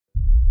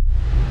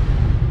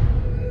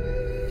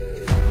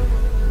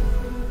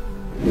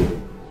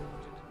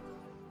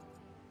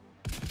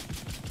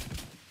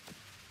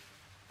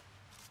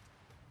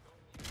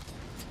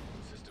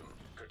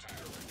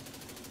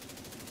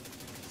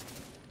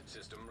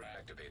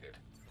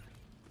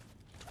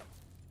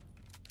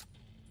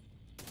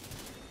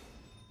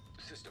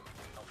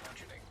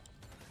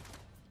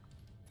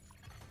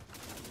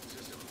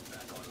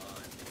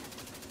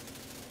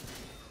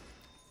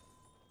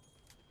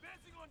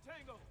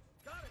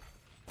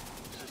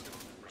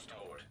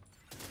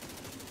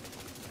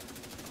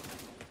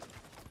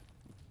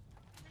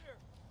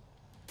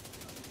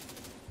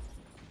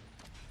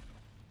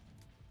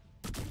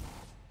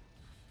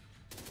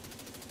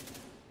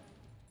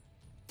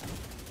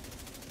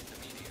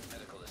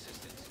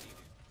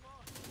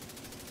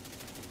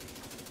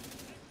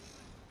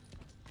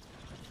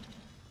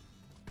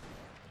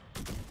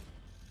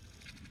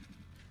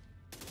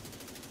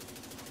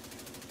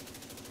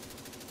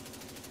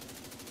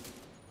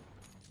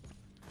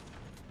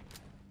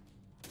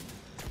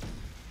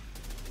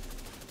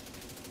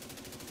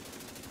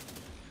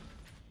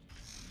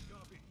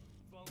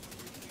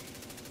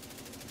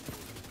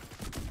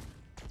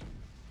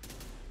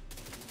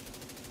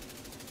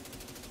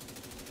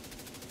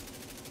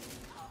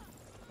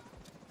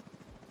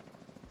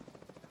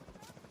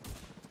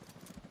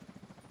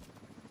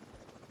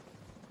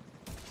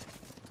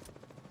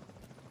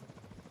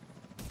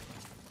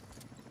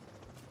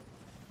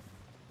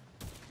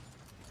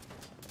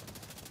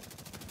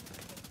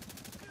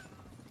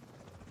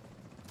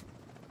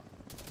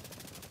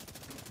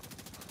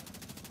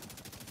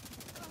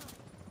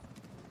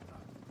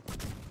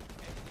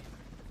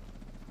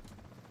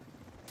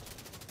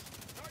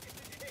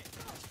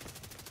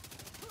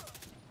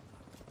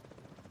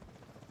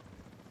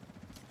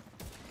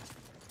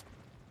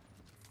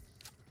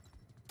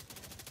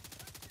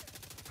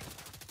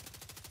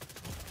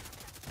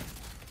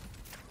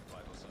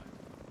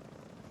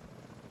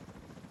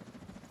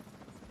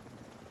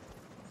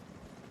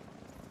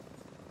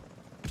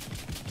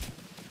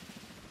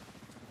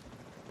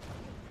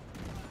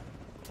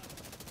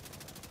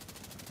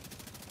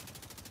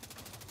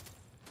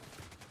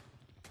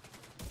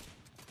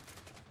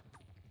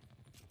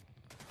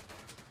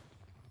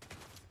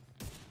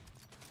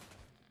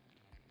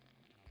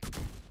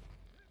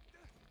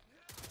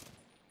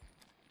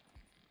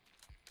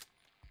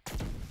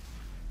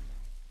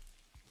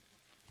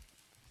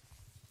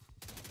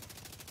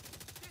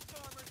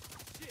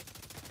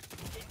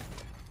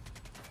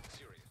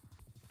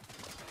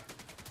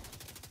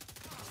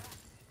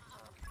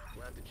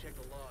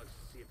check the logs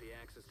to see if they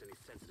accessed any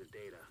sensitive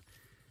data.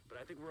 But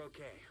I think we're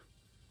okay.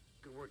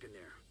 Good work in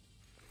there.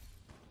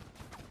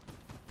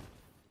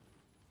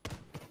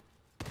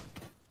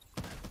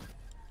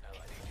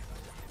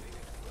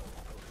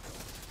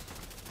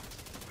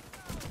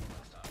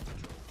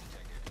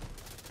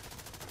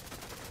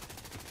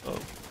 Oh.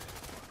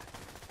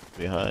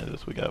 Behind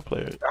us, we got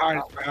players.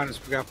 Behind us,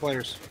 we got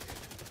players.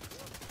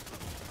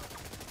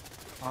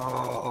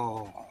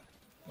 Oh.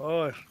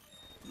 Oh,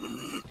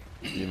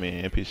 You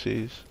mean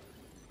NPCs?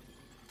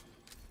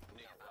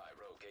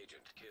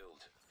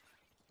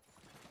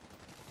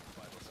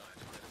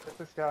 Get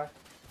this guy.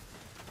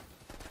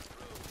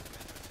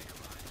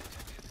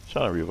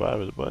 Trying to revive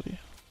his buddy.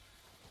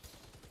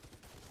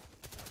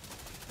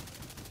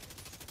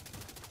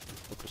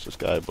 Focus this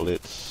guy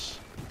Blitz.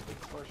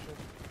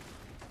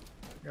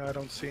 yeah, I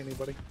don't see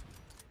anybody.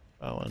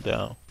 I went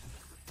down.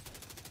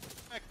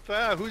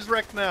 Who's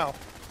wrecked now?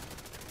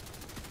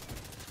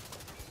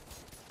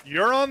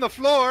 You're on the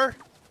floor,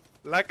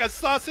 like a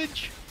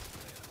sausage.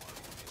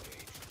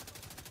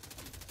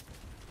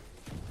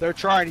 They're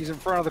trying. He's in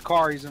front of the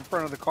car. He's in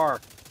front of the car.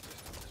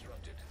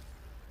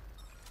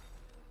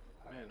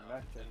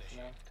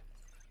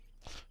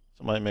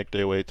 Somebody make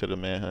their way to the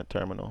manhunt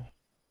terminal,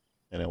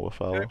 and then we'll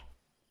follow. Okay.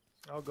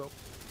 I'll go.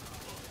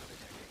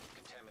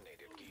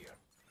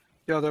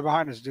 Yo, they're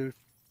behind us, dude.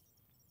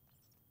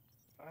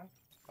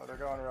 Oh, they're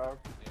going rogue.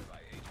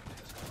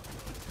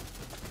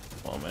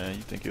 Oh man,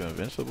 you think you're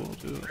invincible,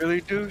 dude?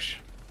 Really, douche?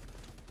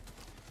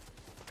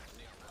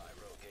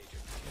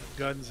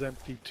 Gun's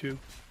empty too.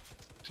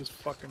 Just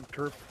fucking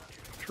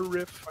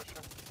terrific.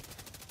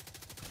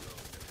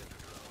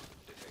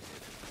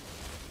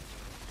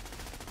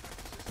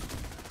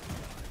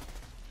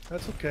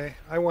 That's okay.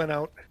 I went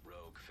out.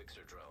 Rogue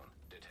fixer drone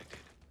detected.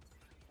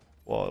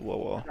 Whoa, whoa,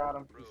 whoa. Got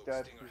him. He's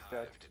dead. He's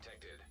dead.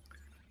 Detected.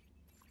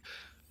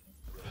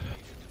 Rogue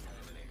agent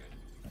eliminated.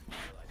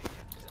 Allied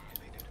agent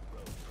activated.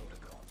 Rogue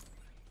protocol.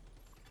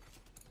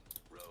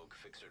 Rogue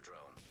fixer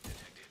drone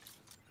detected.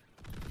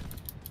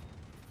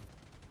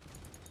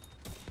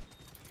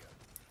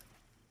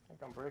 I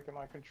think I'm breaking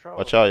my control.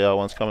 Watch out, y'all.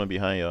 One's coming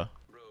behind y'all.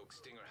 Rogue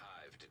stinger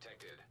hive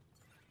detected.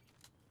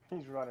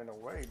 He's running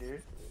away,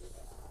 dude.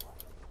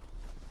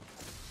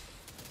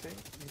 See?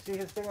 You see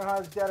his stinger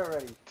hive's dead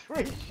already.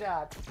 3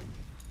 shots.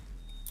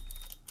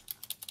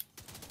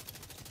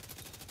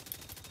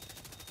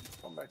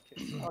 Come back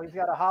here. Oh, he's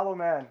got a hollow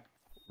man.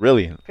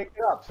 Really? Pick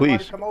it up. Somebody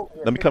Please. come over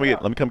here. Let me Pick come it get.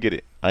 up. Let me come get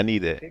it. I need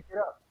that. Pick it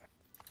up.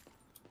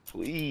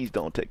 Please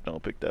don't pick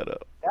that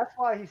up. That's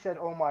why he said,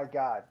 "Oh my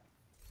God."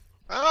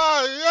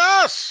 Ah,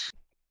 yes!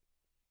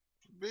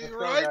 Be Let's go,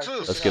 guys.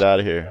 righteous! Let's get out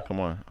of here. Come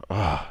on.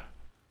 Ah,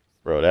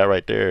 bro, that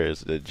right there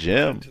is the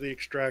gem. To the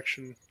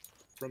extraction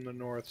from the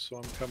north, so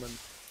I'm coming.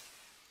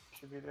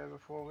 Should be there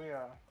before we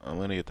are. I'm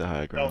gonna get the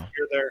high No, ground.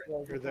 you're there.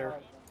 Yeah, You're there.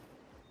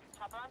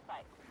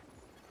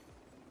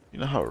 You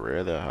know how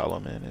rare that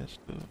hollow man is,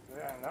 dude.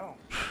 Yeah, I know.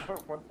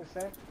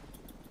 1%.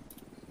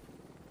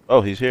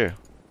 Oh, he's here.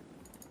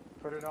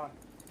 Put it on.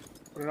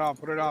 Put it on.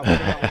 Put it on.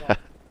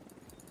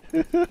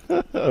 Put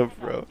it on.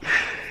 Bro.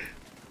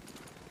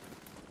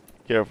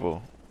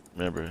 Careful.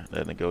 Remember,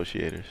 that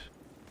negotiators.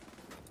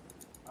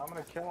 I'm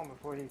gonna kill him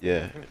before he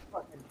Yeah. his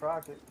fucking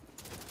rocket.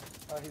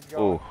 Oh, he's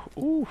going.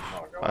 Ooh, ooh.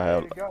 Oh, go, I where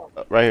have did he go?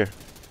 right here.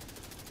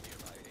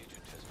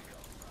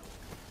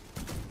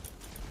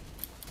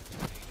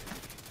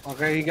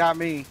 Okay, he got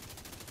me.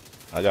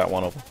 I got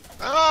one of them.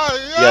 Ah,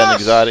 yes! Yeah, an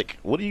exotic.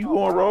 What are you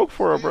going rogue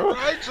for, Be bro?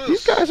 righteous!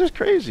 These guys are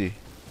crazy.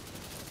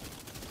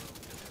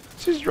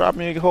 She's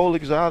dropping a whole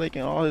exotic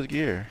and all his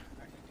gear.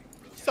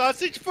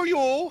 Sausage for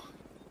you.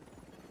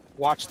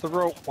 Watch the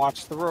rope.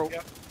 Watch the rope.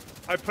 Yep.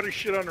 I put a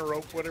shit on a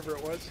rope, whatever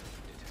it was.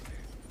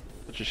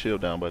 Put your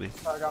shield down, buddy.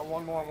 I got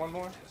one more. One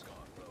more.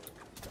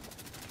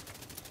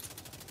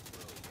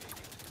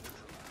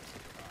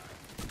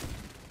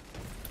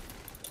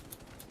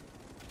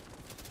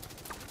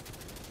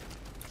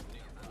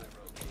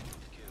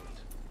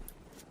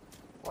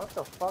 What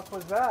the fuck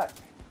was that?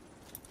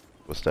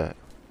 What's that?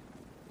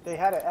 They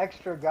had an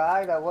extra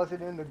guy that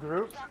wasn't in the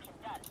group.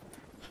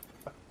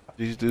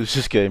 These dudes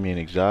just gave me an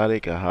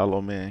exotic, a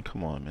hollow man.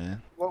 Come on,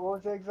 man. What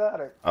was the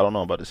exotic? I don't know.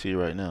 I'm about to see it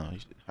right now.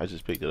 I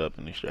just picked it up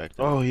and extracted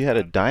it. Oh, he had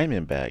a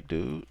diamond back,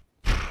 dude.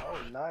 Oh,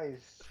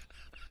 nice.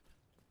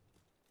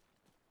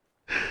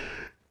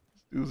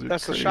 Dudes are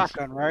That's the crazy.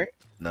 shotgun, right?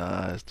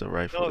 Nah, it's the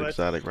rifle, No, the that's-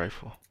 exotic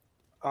rifle.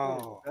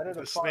 Oh. Better to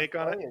The snake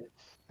on it? players.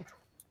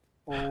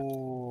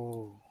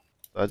 Oh.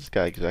 I just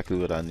got exactly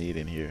what I need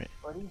in here.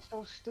 But he's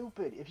so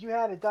stupid. If you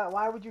had a done,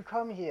 why would you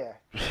come here?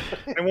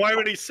 And why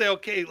would he say,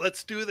 okay,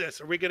 let's do this?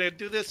 Are we going to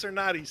do this or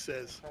not? He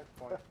says.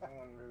 Checkpoint. No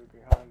one really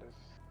behind us.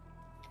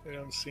 I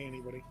don't see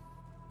anybody.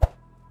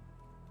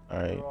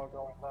 Alright, We're all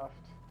going left.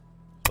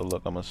 so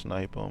look, I'm gonna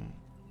snipe them.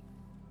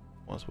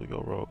 Once we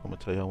go rogue, I'm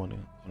gonna tell y'all when the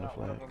Not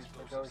one of flag. them's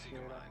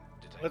negotiator.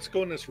 Let's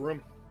go in this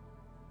room.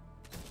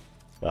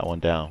 Got one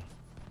down.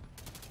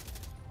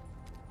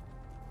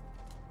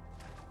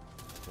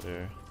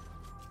 There.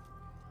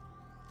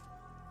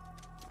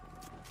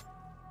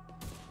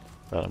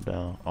 Got him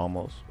down,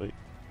 almost. Wait.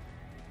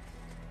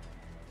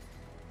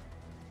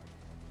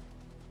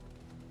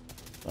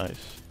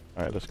 Nice.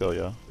 Alright, let's go,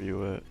 y'all. Where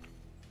you at?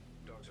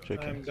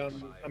 Chicken. I'm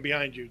done. I'm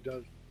behind you,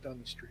 down the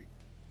street.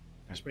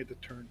 Just made the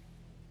turn.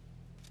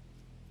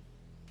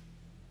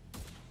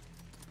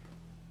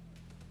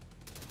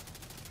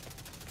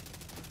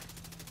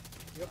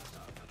 Yep.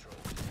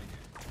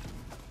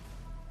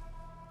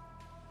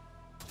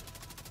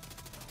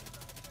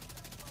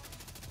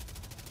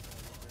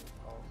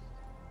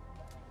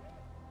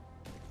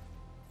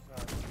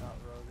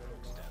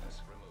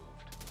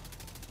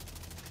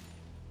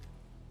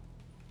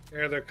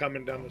 Yeah, they're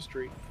coming down the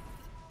street.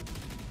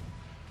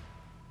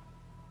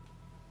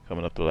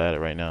 Coming up the ladder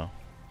right now.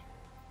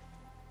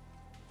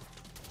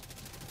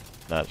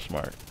 Not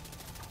smart.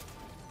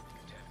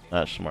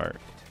 Not smart.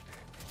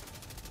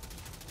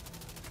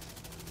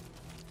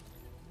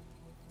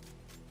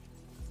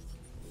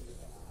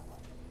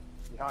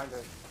 Behind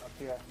us, up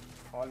here,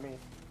 on me.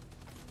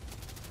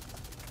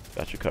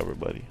 Got you covered,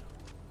 buddy.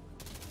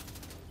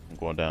 I'm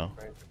going down.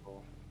 Ready to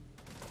go.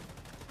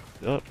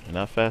 Yup, you're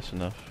not fast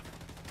enough.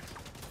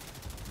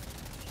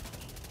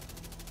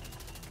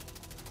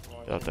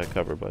 Get out that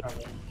cover, buddy. Cover.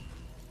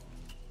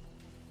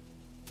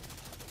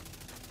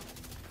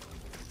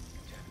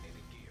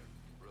 Contaminated gear.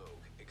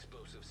 Rogue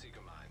explosive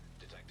seeker mine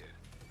detected.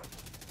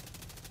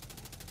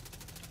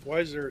 Why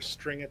is there a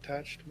string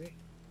attached to me?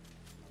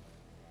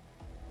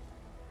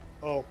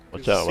 Oh,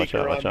 Watch there's a out, watch seeker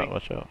out, watch on out, me.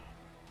 watch out.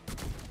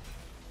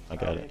 I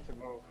got it. Need to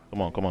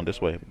move. Come on,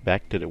 this way.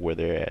 Back to where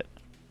they're at.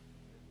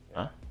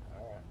 Huh?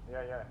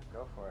 Alright. Yeah,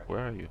 go for it. Where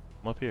are you?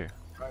 I'm up here.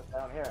 Right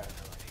down here.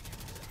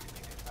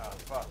 Oh,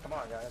 fuck. Come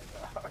on, guys.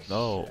 Oh,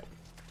 No. shit.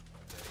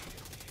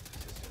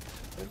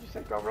 What did you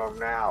say? Go rogue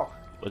now.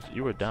 But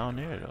you were down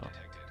there, though.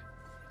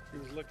 He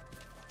was looking.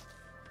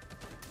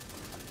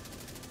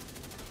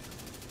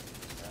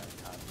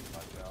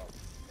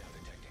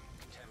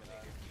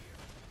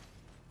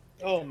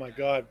 Oh my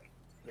god.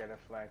 Yeah, they're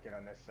flanking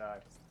on this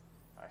side.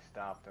 I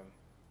stopped them.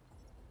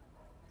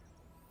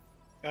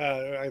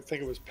 I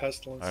think it was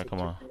pestilence. Alright, that come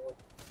took on. me out.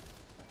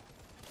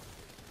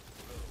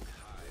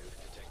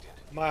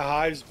 My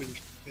hive's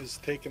is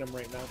taking them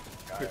right now.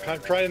 They're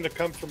trying to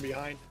come from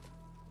behind.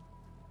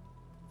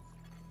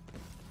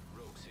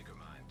 Rogue seeker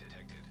mine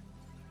detected.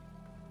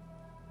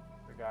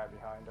 The guy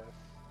behind us.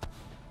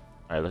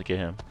 Alright, let's get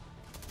him.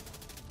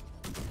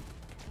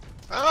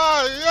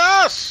 Ah,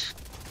 yes!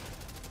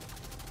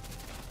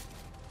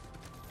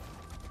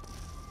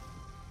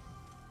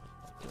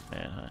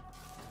 Manhunt.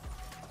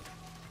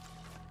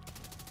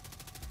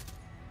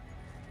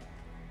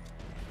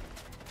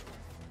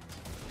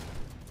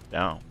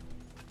 Down.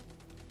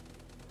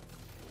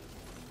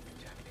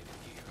 Contaminated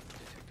gear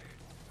detected.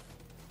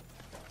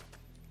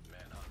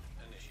 Manhunt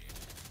initiated.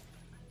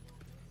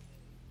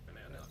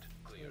 Manhunt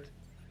cleared.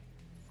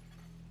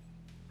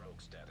 Rogue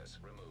status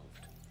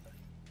removed.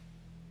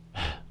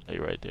 Hey,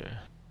 right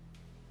there.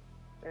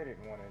 They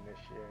didn't want to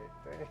initiate.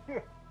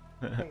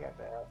 They got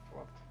the ass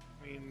whooped.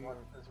 I mean,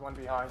 There's one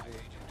behind you.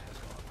 Agent has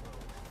gone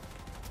rogue.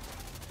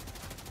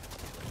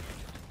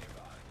 Agent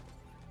nearby.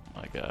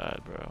 My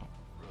God, bro.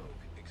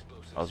 Rogue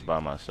explosive I was by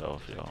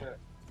myself, yo. Yeah.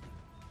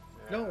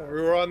 no,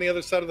 we were on the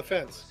other side of the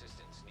fence.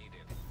 assistance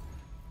needed.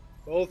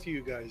 Both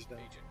you guys down.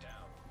 Agent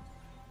down.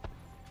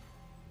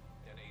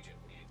 An agent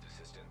needs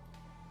assistance.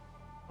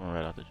 I'm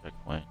right out the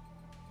checkpoint.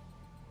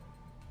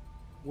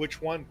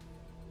 Which one?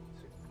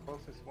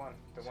 Closest one.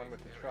 The one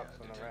with the trucks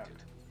on the ramp.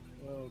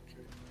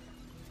 Okay.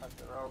 Cut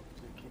the rope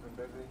to keep him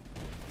busy.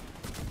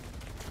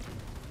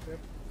 Yep.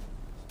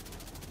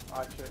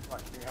 Watch it,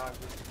 like behind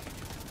you.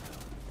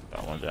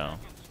 Got one down.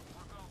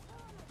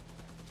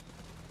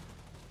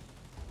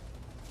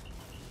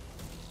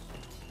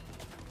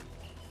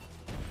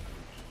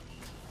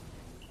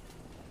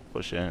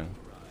 Push in.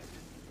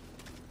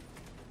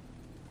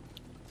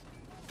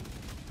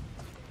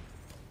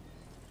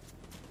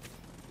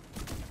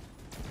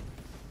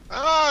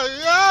 Ah,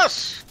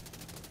 yes!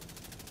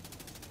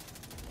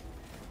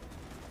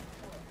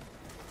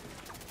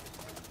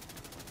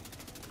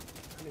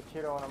 Give me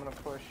kiddo and I'm gonna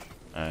push.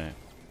 Alright.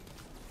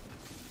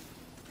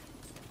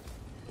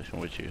 Pushing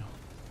with you.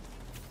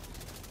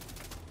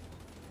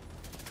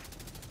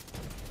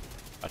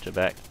 Watch your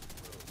back.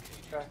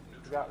 Okay,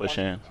 you got Push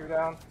one, in. 2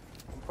 down.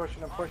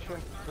 I'm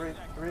pushing.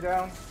 3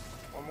 down.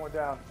 1 more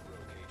down.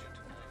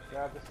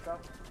 Grab this stuff.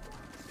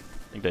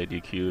 I think they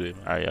DQ'd it.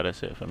 Alright, yeah,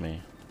 that's it for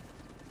me.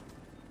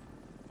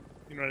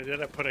 You know what I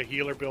did? I put a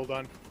healer build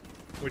on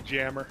with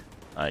jammer.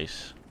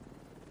 Nice.